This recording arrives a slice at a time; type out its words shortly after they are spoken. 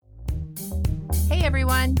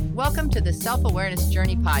everyone. Welcome to the Self-Awareness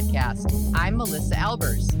Journey podcast. I'm Melissa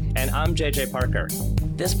Albers. And I'm JJ Parker.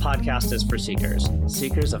 This podcast is for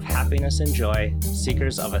seekers of happiness and joy,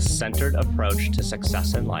 seekers of a centered approach to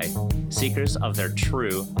success in life, seekers of their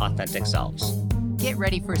true, authentic selves. Get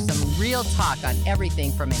ready for some real talk on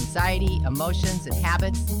everything from anxiety, emotions, and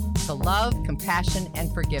habits to love, compassion,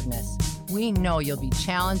 and forgiveness. We know you'll be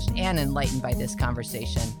challenged and enlightened by this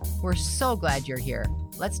conversation. We're so glad you're here.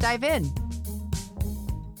 Let's dive in.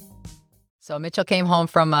 So Mitchell came home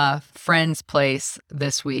from a friend's place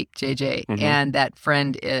this week, JJ, and that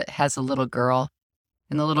friend has a little girl,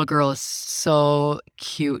 and the little girl is so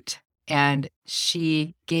cute. And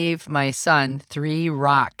she gave my son 3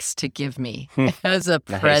 rocks to give me as a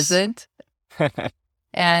present.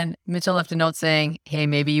 And Mitchell left a note saying, hey,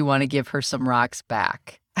 maybe you want to give her some rocks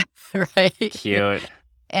back. Right? Cute.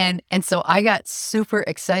 And so I got super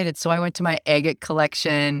excited. So I went to my agate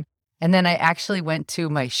collection, and then I actually went to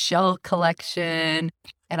my shell collection,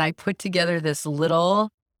 and I put together this little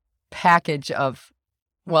package of,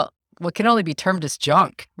 well, what can only be termed as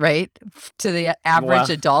junk, right? To the average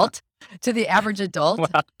adult. To the average adult.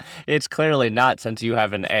 Well, it's clearly not, since you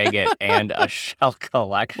have an agate and a shell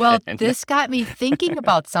collection. Well, this got me thinking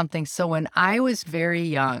about something. So when I was very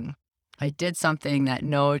young, I did something that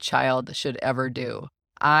no child should ever do.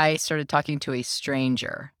 I started talking to a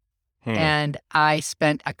stranger, and I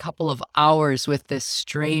spent a couple of hours with this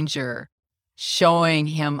stranger showing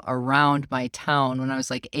him around my town when I was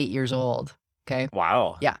like 8 years old. Okay.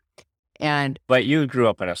 Wow. Yeah. But you grew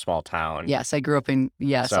up in a small town. Yes, I grew up in,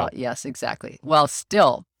 yes, exactly. Well,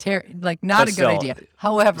 still, not a good idea.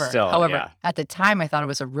 However, yeah. At the time, I thought it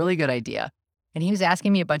was a really good idea. And he was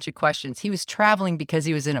asking me a bunch of questions. He was traveling because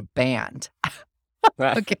he was in a band.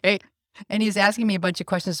 Okay. And he's asking me a bunch of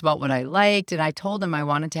questions about what I liked. And I told him I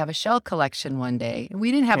wanted to have a shell collection one day.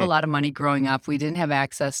 We didn't have a lot of money growing up. We didn't have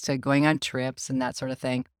access to going on trips and that sort of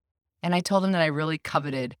thing. And I told him that I really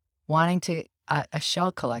coveted wanting to a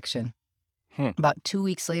shell collection. About 2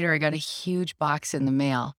 weeks later, I got a huge box in the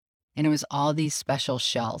mail, and it was all these special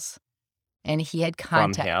shells. And he had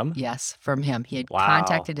contacted, from him? Yes, from him. He had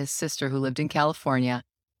contacted his sister who lived in California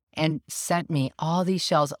and sent me all these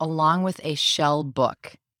shells along with a shell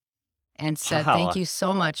book and said, thank you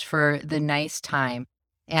so much for the nice time.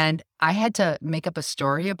 And I had to make up a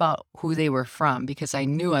story about who they were from because I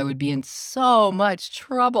knew I would be in so much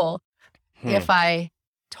trouble if I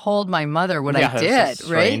told my mother what I did, right?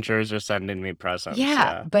 Strangers are sending me presents.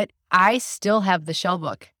 Yeah, but I still have the shell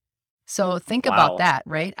book. So think about that,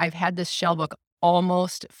 right? I've had this shell book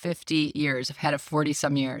almost 50 years. I've had it 40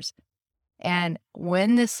 some years. And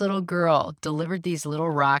when this little girl delivered these little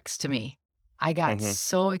rocks to me, I got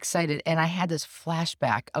so excited. And I had this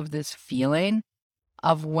flashback of this feeling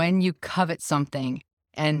of when you covet something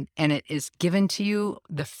and it is given to you,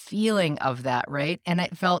 the feeling of that, right? And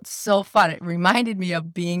it felt so fun. It reminded me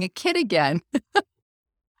of being a kid again.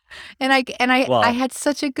 and I had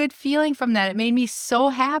such a good feeling from that. It made me so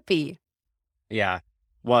happy. Yeah.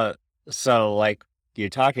 Well, so like you're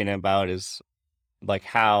talking about is like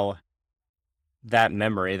how that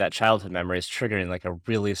memory, that childhood memory is triggering like a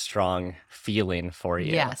really strong feeling for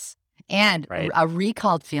you. Yes. And a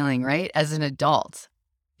recalled feeling, right? As an adult.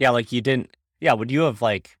 Yeah. Like you didn't. Yeah, would you have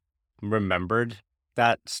like remembered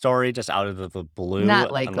that story just out of the blue?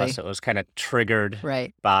 Not likely. Unless it was kind of triggered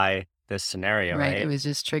by this scenario, right? It was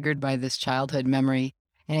just triggered by this childhood memory.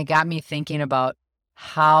 And it got me thinking about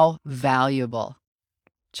how valuable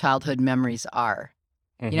childhood memories are.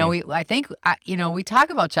 You know, we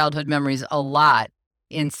talk about childhood memories a lot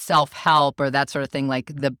in self-help or that sort of thing,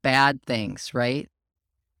 like the bad things, right?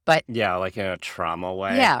 But yeah, like in a trauma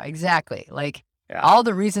way. Yeah, exactly. Like, all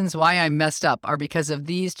the reasons why I'm messed up are because of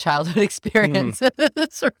these childhood experiences,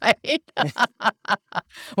 right?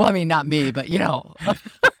 Well, I mean, not me, but you know.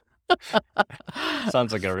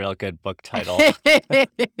 Sounds like a real good book title.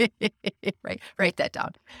 Right, write that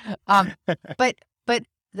down. But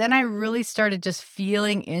then I really started just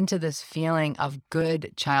feeling into this feeling of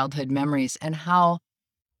good childhood memories and how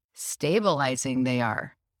stabilizing they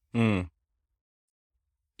are.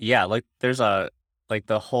 Yeah, like there's the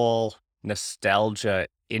whole nostalgia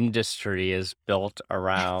industry is built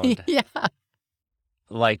around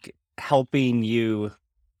like helping you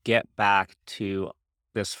get back to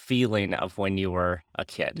this feeling of when you were a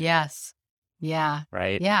kid. Yes. Yeah.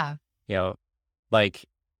 Right? Yeah. You know, like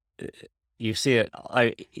you see it,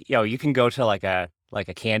 you can go to like a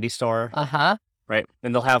candy store. Right?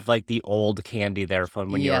 And they'll have like the old candy there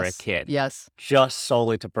from when you were a kid. Yes. Just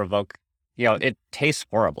solely to provoke. It tastes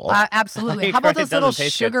horrible. Absolutely. How about those little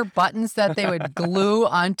sugar buttons that they would glue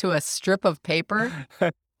onto a strip of paper?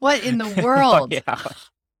 What in the Oh, world? yeah. I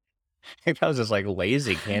think that was just like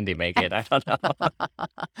lazy candy making. I don't know.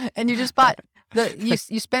 And you just bought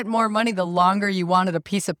you spent more money the longer you wanted a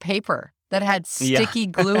piece of paper that had Yeah. sticky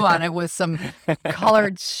glue on it with some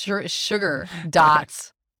colored sugar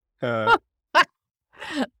dots. Uh,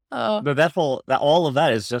 Oh, but all of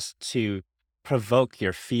that is just to provoke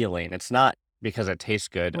your feeling. It's not because it tastes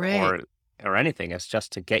good right. or anything. It's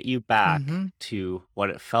just to get you back Mm-hmm. to what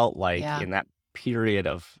it felt like Yeah. in that period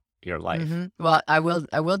of your life. Mm-hmm. Well, I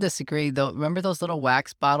will disagree though. Remember those little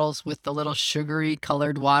wax bottles with the little sugary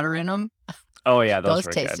colored water in them? Oh yeah, those Those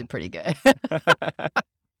were good. tasted pretty good.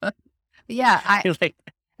 Yeah, I Like,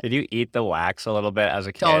 did you eat the wax a little bit as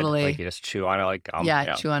a kid? Like totally. you just chew on it like gum? Yeah,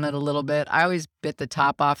 Yeah. chew on it a little bit. I always bit the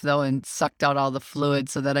top off though and sucked out all the fluid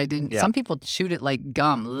so that I didn't. Yeah. Some people chewed it like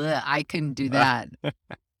gum. Ugh, I couldn't do that.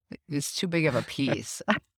 It's too big of a piece.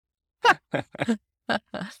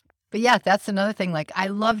 But yeah, that's another thing. Like I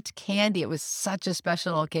loved candy. It was such a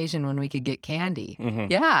special occasion when we could get candy. hmm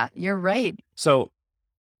Yeah, you're right. So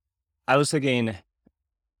I was thinking,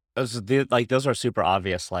 like those are super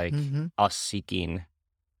obvious, like Hmm. us seeking,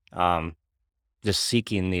 um, just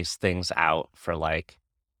seeking these things out for like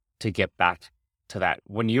to get back to that.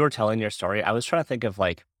 When you were telling your story, I was trying to think of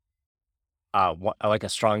like a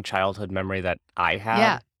strong childhood memory that I Yeah,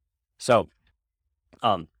 had. So,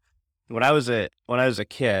 um, when I was a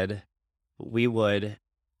kid, we would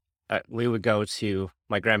we would go to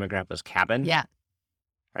my grandma and grandpa's cabin, yeah,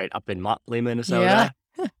 right up in Motley, yeah. Minnesota,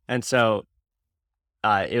 and so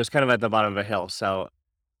it was kind of at the bottom of a hill. So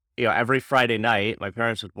every Friday night, my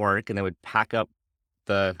parents would work and they would pack up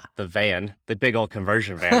the van, the big old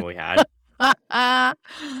conversion van we had,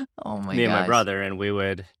 Oh my me and my gosh. brother, and we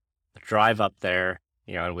would drive up there,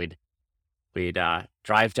 and we'd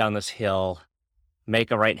drive down this hill,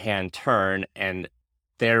 make a right hand turn, and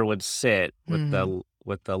there would sit with Mm.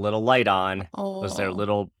 the little light on was their Oh,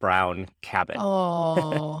 little brown cabin,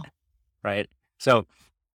 oh. right? So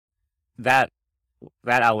that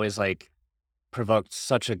that always like provoked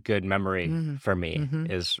such a good memory Mm-hmm. for me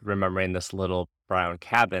Mm-hmm. is remembering this little brown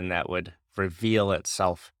cabin that would reveal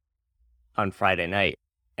itself on Friday night.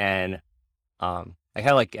 And I kind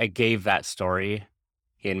of like I gave that story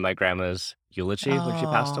in my grandma's eulogy when she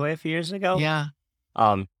passed Oh, away a few years ago. yeah,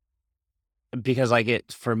 Um, because like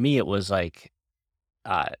it for me it was like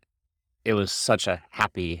uh it was such a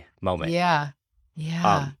happy moment. yeah,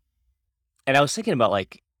 yeah. Um, and I was thinking about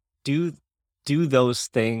like do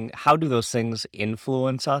how do those things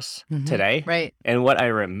influence us Mm-hmm. today? Right. And what I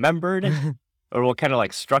remembered or what kind of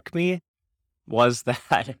like struck me was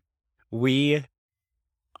that we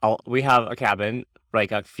we have a cabin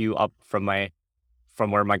like a few up from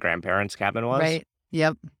where my grandparents' cabin was, Right.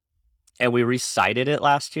 Yep. and we recited it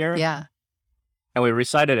last year, Yeah. and we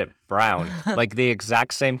recited it brown, like the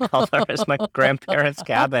exact same color as my grandparents'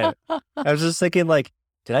 cabin. I was just thinking, like,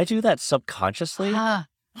 did I do that subconsciously? Ah,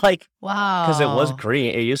 Like, because it was wow.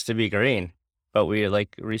 green, it used to be green, but we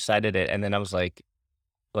like recited it, and then I was like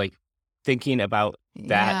thinking about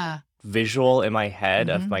that Yeah. visual in my head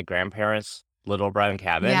of Mm-hmm. my grandparents' little brown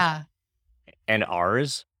cabin Yeah. and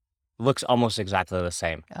ours looks almost exactly the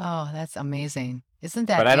same. Oh, that's amazing. Isn't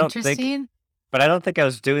that But I don't think interesting? but I don't think I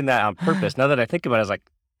was doing that on purpose. Now that I think about it, I was like,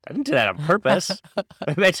 I didn't do that on purpose.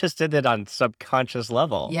 Maybe I just did it on subconscious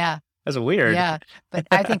level. Yeah. That's weird. Yeah, but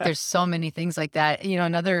I think there's so many things like that.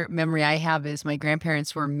 Another memory I have is my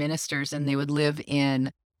grandparents were ministers and they would live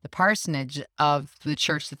in the parsonage of the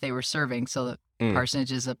church that they were serving. So the Mm,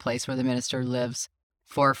 parsonage is a place where the minister lives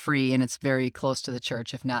for free and it's very close to the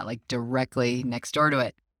church, if not like directly next door to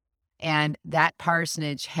it. And that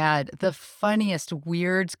parsonage had the funniest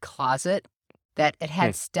weird closet that it hmm,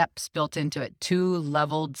 had steps built into it, two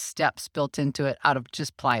leveled steps built into it out of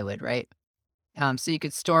just plywood, right? So you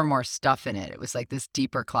could store more stuff in it. It was like this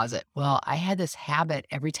deeper closet. Well, I had this habit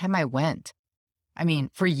every time I went. I mean,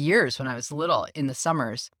 for years when I was little in the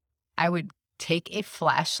summers, I would take a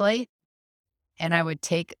flashlight and I would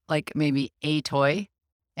take like maybe a toy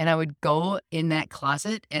and I would go in that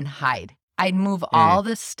closet and hide. I'd move mm, all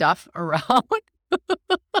this stuff around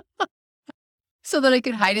so that I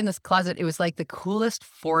could hide in this closet. It was like the coolest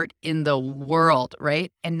fort in the world,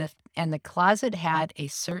 right? And the closet had a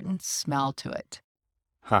certain smell to it.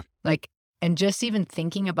 huh. Like, and just even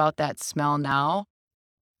thinking about that smell now,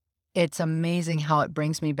 it's amazing how it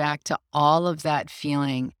brings me back to all of that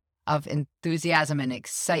feeling of enthusiasm and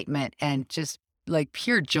excitement and just like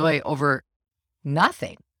pure joy over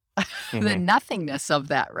nothing, the hmm nothingness of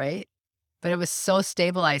that, right? But it was so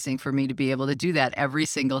stabilizing for me to be able to do that every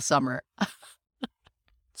single summer.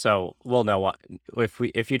 So we'll know what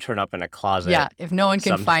if you turn up in a Yeah, closet if no one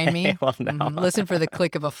can find someday, me, we'll know. listen for the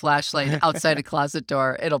click of a flashlight outside a closet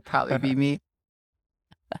door. It'll probably be me.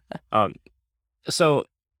 Um, so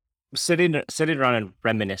sitting around and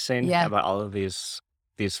reminiscing Yeah, about all of these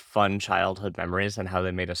fun childhood memories and how they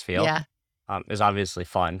made us feel, yeah, is obviously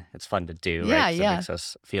fun. It's fun to do, right? yeah, Because it yeah. makes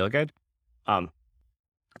us feel good. Um,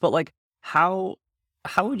 but like, how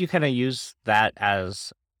would you kind of use that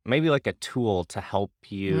as maybe like a tool to help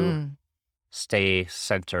you Mm, stay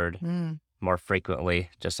centered mm. more frequently,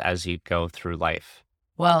 just as you go through life?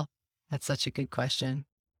 Well, that's such a good question.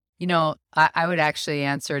 I would actually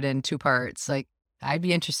answer it in two parts. Like, I'd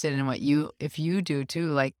be interested in if you do too.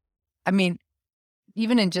 Like, I mean,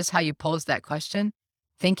 even in just how you pose that question,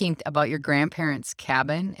 thinking about your grandparents'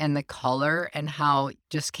 cabin and the color and how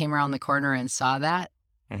just came around the corner and saw that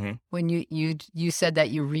Hmm. when you said that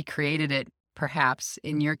you recreated it perhaps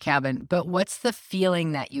in your cabin, but what's the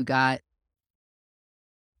feeling that you got?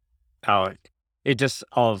 Oh, it just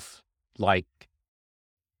of like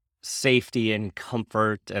safety and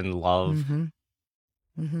comfort and love, Mm-hmm.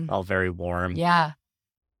 Mm-hmm. all very warm. Yeah.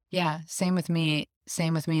 Yeah. Same with me.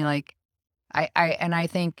 Same with me. Like and I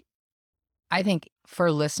think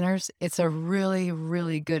for listeners, it's a really,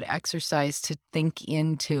 really good exercise to think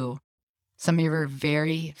into some of your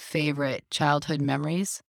very favorite childhood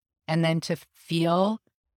memories and then to feel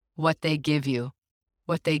what they give you.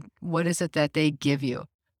 What is it that they give you?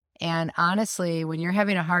 And honestly, when you're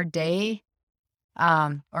having a hard day,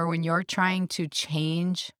 or when you're trying to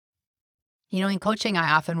change, in coaching,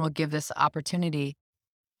 I often will give this opportunity.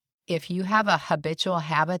 If you have a habitual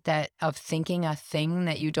habit that of thinking a thing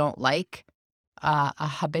that you don't like, a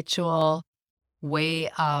habitual way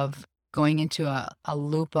of going into a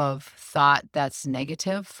loop of thought that's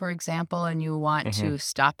negative, for example, and you want Hmm. to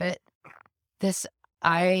stop it, this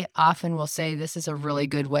I often will say this is a really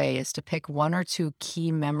good way is to pick one or two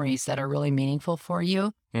key memories that are really meaningful for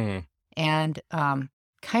you Hmm. and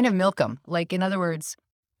kind of milk them. Like, in other words,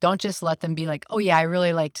 don't just let them be like, oh, yeah, I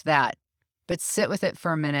really liked that, but sit with it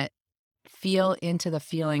for a minute. Feel into the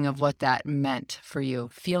feeling of what that meant for you.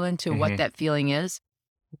 Feel into what Hmm. that feeling is.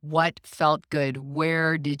 What felt good?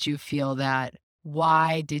 Where did you feel that?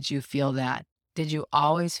 Why did you feel that? Did you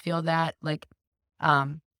always feel that? Like,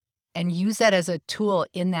 um, and use that as a tool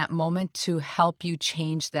in that moment to help you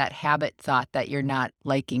change that habit thought that you're not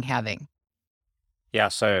liking having. Yeah,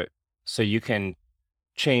 so you can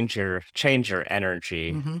change your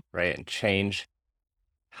energy, Hmm. right? And change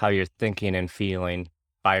how you're thinking and feeling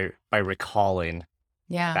by recalling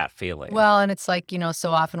Yeah. that feeling. Well, and it's like,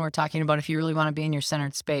 so often we're talking about if you really want to be in your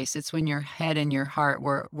centered space, it's when your head and your heart,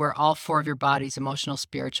 where all four of your bodies, emotional,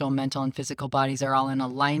 spiritual, mental, and physical bodies are all in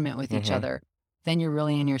alignment with each Hmm. other, then you're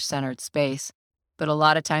really in your centered space. But a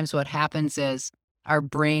lot of times what happens is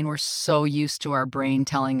we're so used to our brain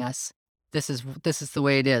telling us this is the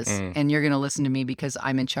way it is, Mm. and you're going to listen to me because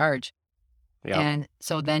I'm in charge. Yep. And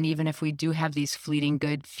so then even if we do have these fleeting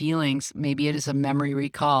good feelings, maybe it is a memory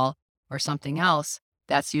recall or something else,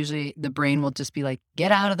 that's usually the brain will just be like,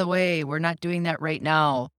 get out of the way. We're not doing that right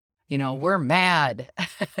now. We're mad.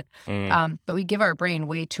 Mm. But we give our brain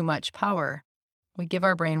way too much power. We give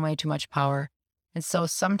our brain way too much power. And so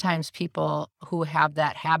sometimes people who have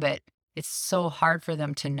that habit, it's so hard for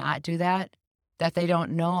them to not do that, that they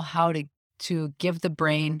don't know how to give the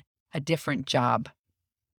brain a different job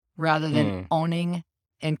rather than Mm. owning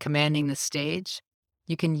and commanding the stage.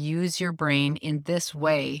 You can use your brain in this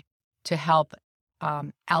way to help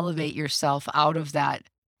elevate yourself out of that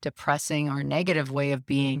depressing or negative way of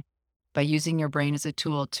being by using your brain as a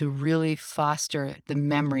tool to really foster the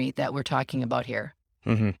memory that we're talking about here.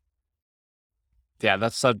 Hmm. Yeah,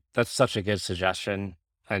 that's such a good suggestion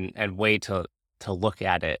and way to look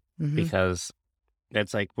at it, Hmm. because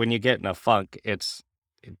it's like when you get in a funk, it's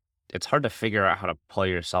hard to figure out how to pull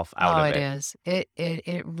yourself out Oh, of it it. is.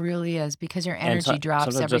 It really is because your And energy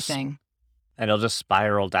drops sometimes just everything. and it'll just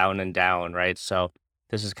spiral down and down, right? So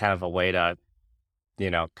this is kind of a way to,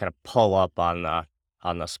 kind of pull up on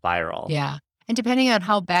the spiral. Yeah. And depending on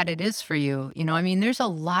how bad it is for you, I mean, there's a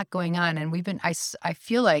lot going on. And I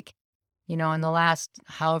feel like, in the last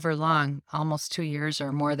however long, almost 2 years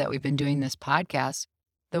or more that we've been doing this podcast,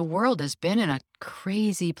 the world has been in a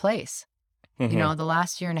crazy place. Hmm. The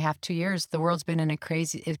last year and a half, 2 years, the world's been in a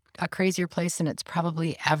crazier place than it's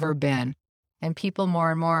probably ever been. And people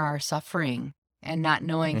more and more are suffering and not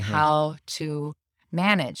knowing Hmm. how to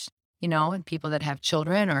manage, and people that have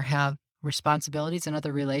children or have responsibilities and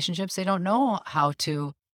other relationships, they don't know how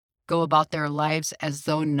to go about their lives as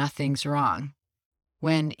though nothing's wrong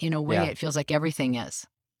when in a way Yeah. it feels like everything is.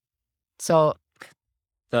 So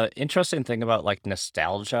the interesting thing about like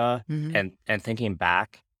nostalgia Hmm. and thinking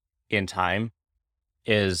back in time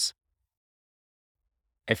is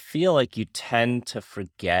I feel like you tend to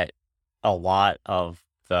forget a lot of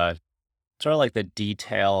the sort of like the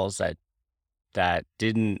details that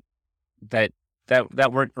didn't that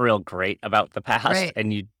that weren't real great about the past, Right.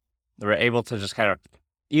 and you were able to just kind of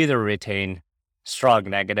either retain strong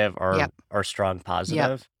negative Yep. or strong Yep.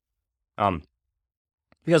 positive. Um,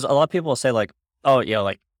 because a lot of people will say like, oh,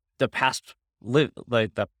 like the past like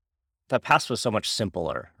the past was so much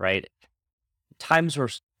simpler, right? Times were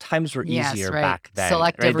Yes. easier Right. back then,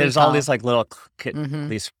 Selective right? There's all recall. these like little Hmm.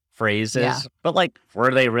 these Yeah. phrases, but like,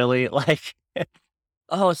 were they really like?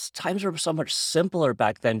 Oh, times were so much simpler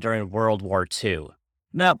back then during World War II.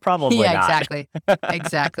 No, probably Yeah, not, exactly.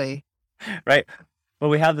 Exactly. right? But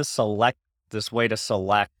we have this way to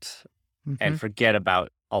select Hmm. and forget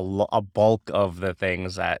about a bulk of the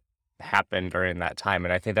things that happened during that time,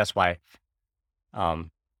 and I think that's why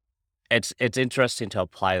um it's interesting to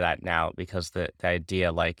apply that now because the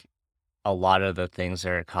idea like a lot of the things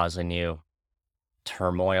that are causing you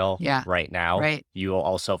turmoil Yeah. right now, Right. you will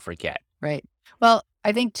also forget. Right. Well,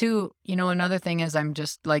 I think too, another thing is I'm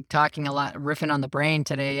just like talking a lot, riffing on the brain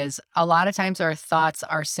today is a lot of times our thoughts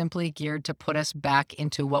are simply geared to put us back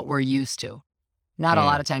into what we're used to. Not a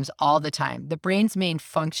lot Mm, of times, all the time. The brain's main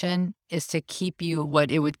function is to keep you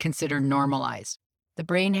what it would consider normalized. The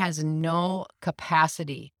brain has no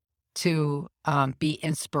capacity to be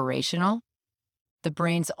inspirational. The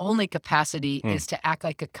brain's only capacity mm, is to act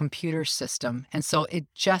like a computer system. And so it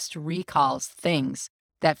just recalls things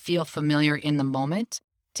that feel familiar in the moment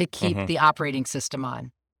to keep mhm. the operating system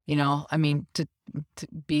on, I mean, to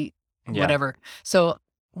be Yeah. whatever. So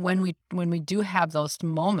when we do have those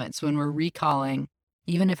moments when we're recalling,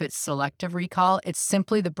 even if it's selective recall, it's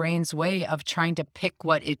simply the brain's way of trying to pick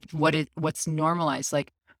what's normalized.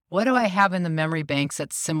 Like, what do I have in the memory banks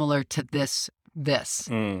that's similar to this?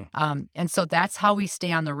 Mm, And so that's how we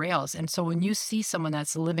stay on the rails. And so when you see someone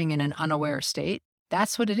that's living in an unaware state,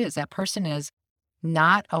 that's what it is. That person is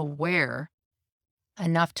not aware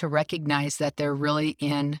enough to recognize that they're really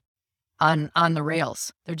on the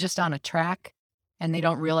rails. They're just on a track and they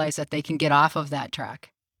don't realize that they can get off of that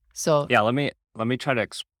track. So yeah, let me try to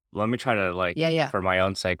let me try to like yeah, yeah, for my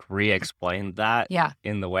own sake re-explain that yeah.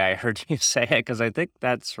 in the way I heard you say it because I think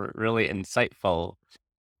that's really insightful.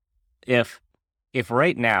 If if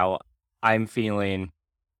right now I'm feeling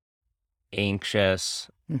anxious,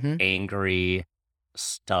 Mm-hmm. angry,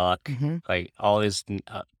 stuck, Mm-hmm. like all these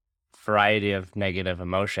variety of negative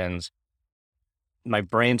emotions, my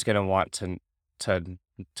brain's gonna want to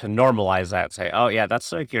to normalize that and say, "Oh yeah,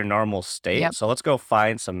 that's like your normal state. Yep. So let's go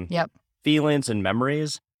find some Yep. feelings and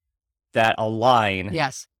memories that align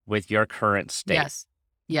Yes. with your current state." Yes.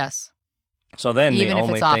 Yes. So then the Even if it's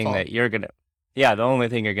only thing awful. that the only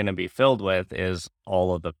thing you're gonna be filled with is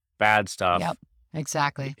all of the bad Yep. stuff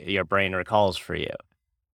Exactly. your brain recalls for you.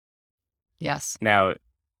 Yes. Now,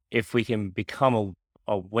 if we can become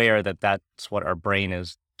aware that that's what our brain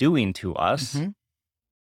is doing to us, Mm-hmm.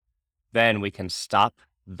 then we can stop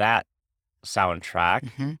that soundtrack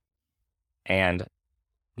Mm-hmm. and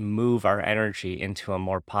move our energy into a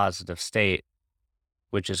more positive state,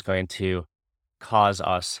 which is going to cause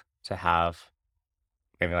us to have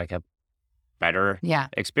maybe like a better Yeah.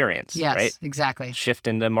 experience, right? Yes. Exactly. Shift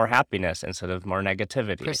into more happiness instead of more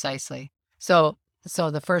negativity. Precisely. So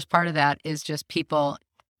the first part of that is just people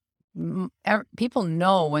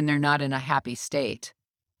know when they're not in a happy state.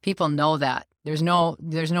 People know that. There's no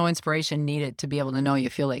inspiration needed to be able to know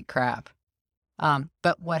you feel like crap.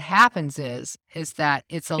 But what happens is that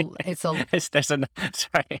it's a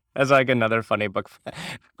Sorry, that's like another funny book.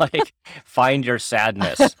 Like, find your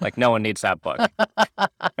sadness. Like, no one needs that book.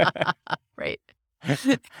 right.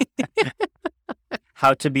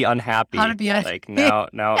 How to be How to unhappy. be a Like, now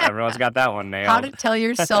everyone's got that one how to nailed. tell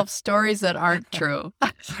yourself stories that aren't true.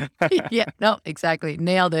 Yeah, no, exactly.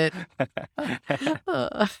 Nailed it.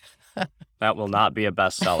 Uh, That will not be a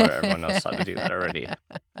bestseller. Everyone knows how to do that already.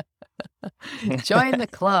 Join the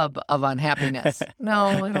club of unhappiness.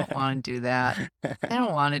 No, I don't want to do that. I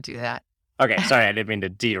don't want to do that. Okay, sorry, I didn't mean to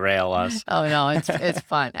derail us. Oh no, it's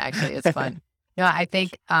fun. Actually, it's fun. No, I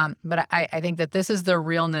think, but I think that this is the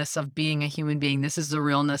realness of being a human being. This is the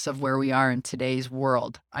realness of where we are in today's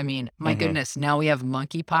world. I mean, my Hmm. goodness, now we have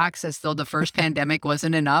monkeypox as though the first pandemic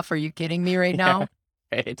wasn't enough. Are you kidding me right Yeah, now?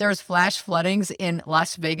 right. There's flash floodings in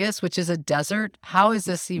Las Vegas, which is a desert. How is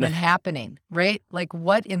this even happening? Right? Like,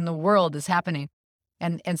 what in the world is happening?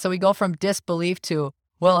 And so we go from disbelief to,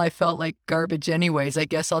 well, I felt like garbage anyways. I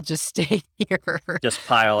guess I'll just stay here. Just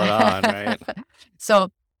pile it on, right?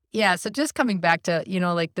 So Yeah, so just coming back to,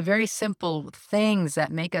 like the very simple things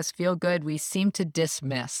that make us feel good, we seem to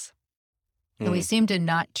dismiss. And we Mm, seem to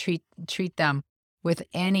not treat them with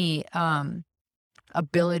any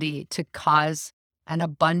ability to cause an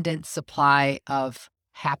abundant supply of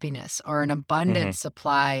happiness or an mm-hmm, abundant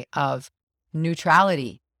supply of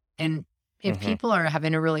neutrality. And if mm-hmm. people are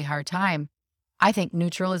having a really hard time, I think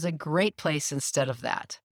neutral is a great place instead of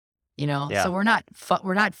that. So Yeah.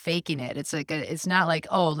 we're not faking it. It's like it's not like,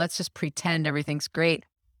 oh, let's just pretend everything's great.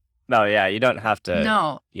 No, yeah, you don't have to,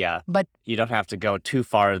 No, yeah, but you don't have to go too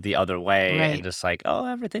far the other way and right, just like, oh,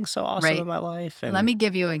 everything's so awesome right. in my life. Let And me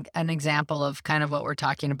give you an example of kind of what we're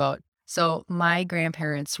talking about. So my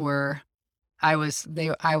grandparents were, they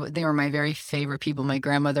were my very favorite people. My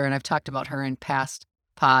grandmother, and I've talked about her in past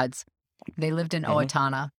pods. They lived in hmm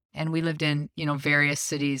Owatonna, and we lived in, various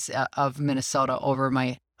cities of Minnesota over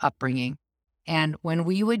my upbringing. And when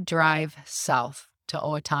we would drive south to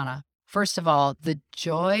Owatonna, first of all, the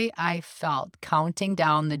joy I felt counting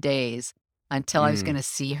down the days until I was mm, going to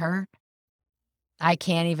see her, I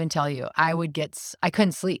can't even tell you. I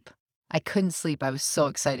couldn't sleep. I couldn't sleep. I was so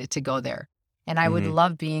excited to go there. And I would hmm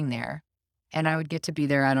love being there. And I would get to be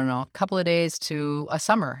there, I don't know, a couple of days to a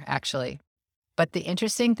summer, actually. But the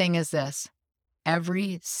interesting thing is this: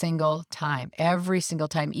 every single time,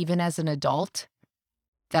 even as an adult,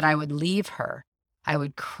 that I would leave her, I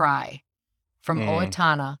would cry from mm.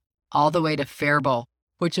 Owatonna all the way to Faribault,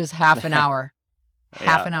 which is half an hour.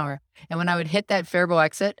 Half Yeah. an hour. And when I would hit that Faribault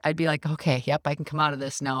exit, I'd be like, okay, yep, I can come out of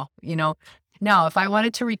this now. Now, if I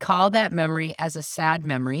wanted to recall that memory as a sad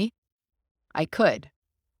memory, I could.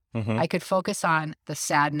 hmm I could focus on the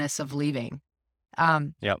sadness of leaving.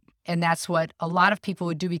 Um, Yep. and that's what a lot of people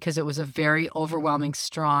would do because it was a very overwhelming,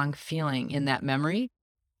 strong feeling in that memory.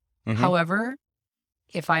 hmm However,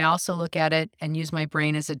 if I also look at it and use my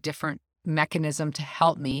brain as a different mechanism to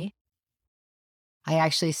help me, I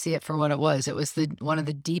actually see it for what it was. It was one of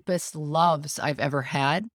the deepest loves I've ever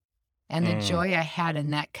had. And the Mm, joy I had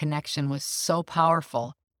in that connection was so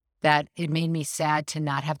powerful that it made me sad to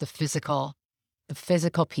not have the physical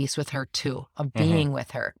piece with her too, of hmm being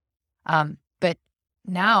with her. But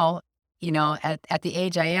now, at the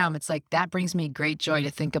age I am, it's like that brings me great joy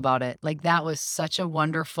to think about it. Like that was such a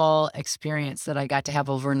wonderful experience that I got to have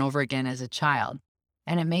over and over again as a child.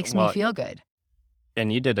 And it makes me Well, feel good.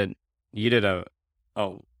 and you did a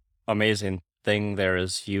oh amazing thing there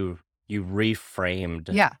is you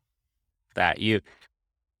reframed Yeah. that. Yeah,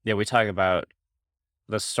 we talk about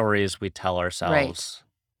the stories we tell Right. ourselves,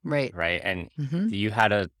 Right. right? And Mm-hmm. you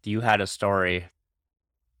had a story,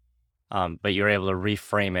 but you were able to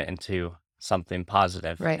reframe it into something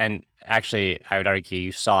positive. Right. And actually, I would argue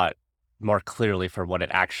you saw it more clearly for what it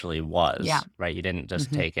actually Yeah. was, right? You didn't just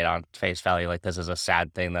Mm-hmm. take it on face value like this is a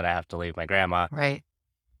sad thing that I have to leave my grandma. Right.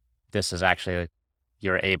 This is actually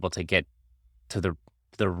you're able to get to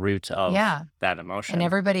the root of Yeah. that And emotion.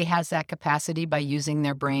 everybody has that capacity by using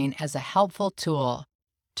their brain as a helpful tool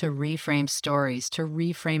to reframe stories, to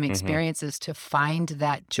reframe Mhm. experiences, to find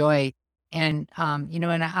that joy. And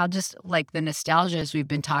I'll just like the nostalgia as we've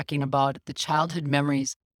been talking about, the childhood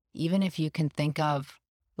memories, even if you can think of,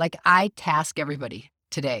 like, I task everybody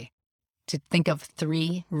today to think of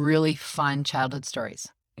 3 really fun childhood stories.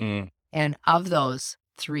 Mm. And of those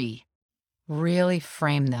 3, really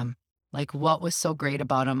frame them. Like, what was so great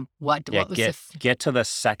about them? What, Yeah, what was get to the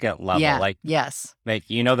second level. yeah, Like yes.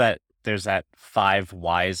 that there's that 5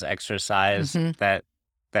 whys exercise Hmm. that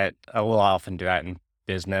we'll often do that in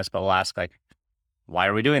business, but we'll ask like, "Why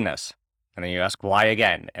are we doing this?" And then you ask why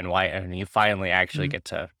again and why, and you finally actually Mm. get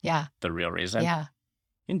to Yeah, the real reason. yeah,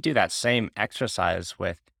 You can do that same exercise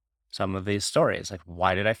with some of these stories. Like,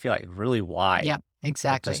 why did I feel like really why? yep, Like just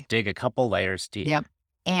exactly. dig a couple layers deep. Yep.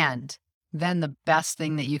 And then the best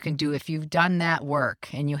thing that you can do if you've done that work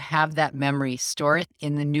and you have that memory, store it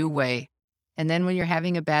in the new way. And then when you're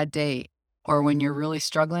having a bad day or when you're really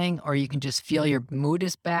struggling, or you can just feel your mood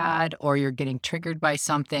is bad or you're getting triggered by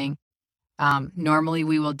something, normally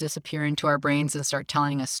we will disappear into our brains and start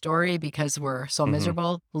telling a story because we're so Mhm.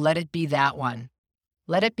 miserable. Let it be that one.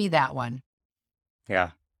 Let it be that one.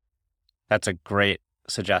 Yeah. That's a great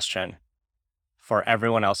suggestion for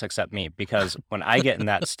everyone else except me, because when I get in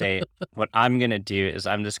that state, what I'm gonna do is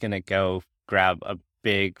I'm just gonna go grab a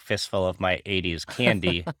big fistful of my '80s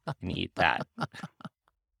candy and eat that.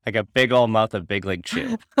 Like a big old mouth of Big League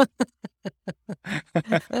Chew.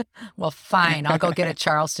 Well, fine. I'll go get a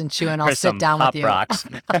Charleston Chew and I'll Or sit some down with Pop you. Rocks.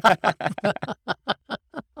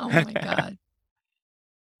 Oh my God.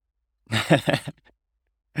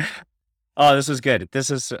 Oh, this is good. This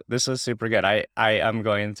is super good. I am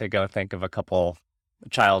going to go think of a couple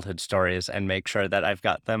childhood stories and make sure that I've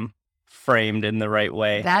got them framed in the right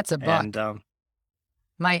way. That's a book. And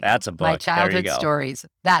that's a book. My childhood stories.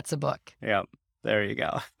 That's a book. Yep. There you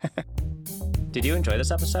go. Did you enjoy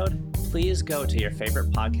this episode? Please go to your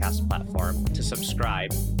favorite podcast platform to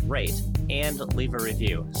subscribe, rate, and leave a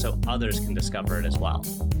review so others can discover it as well.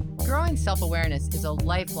 Growing self-awareness is a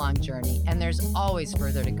lifelong journey, and there's always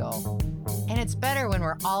further to go. And it's better when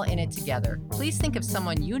we're all in it together. Please think of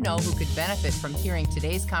someone you know who could benefit from hearing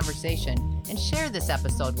today's conversation and share this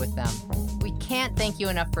episode with them. We can't thank you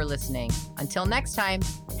enough for listening. Until next time,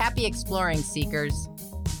 happy exploring, seekers.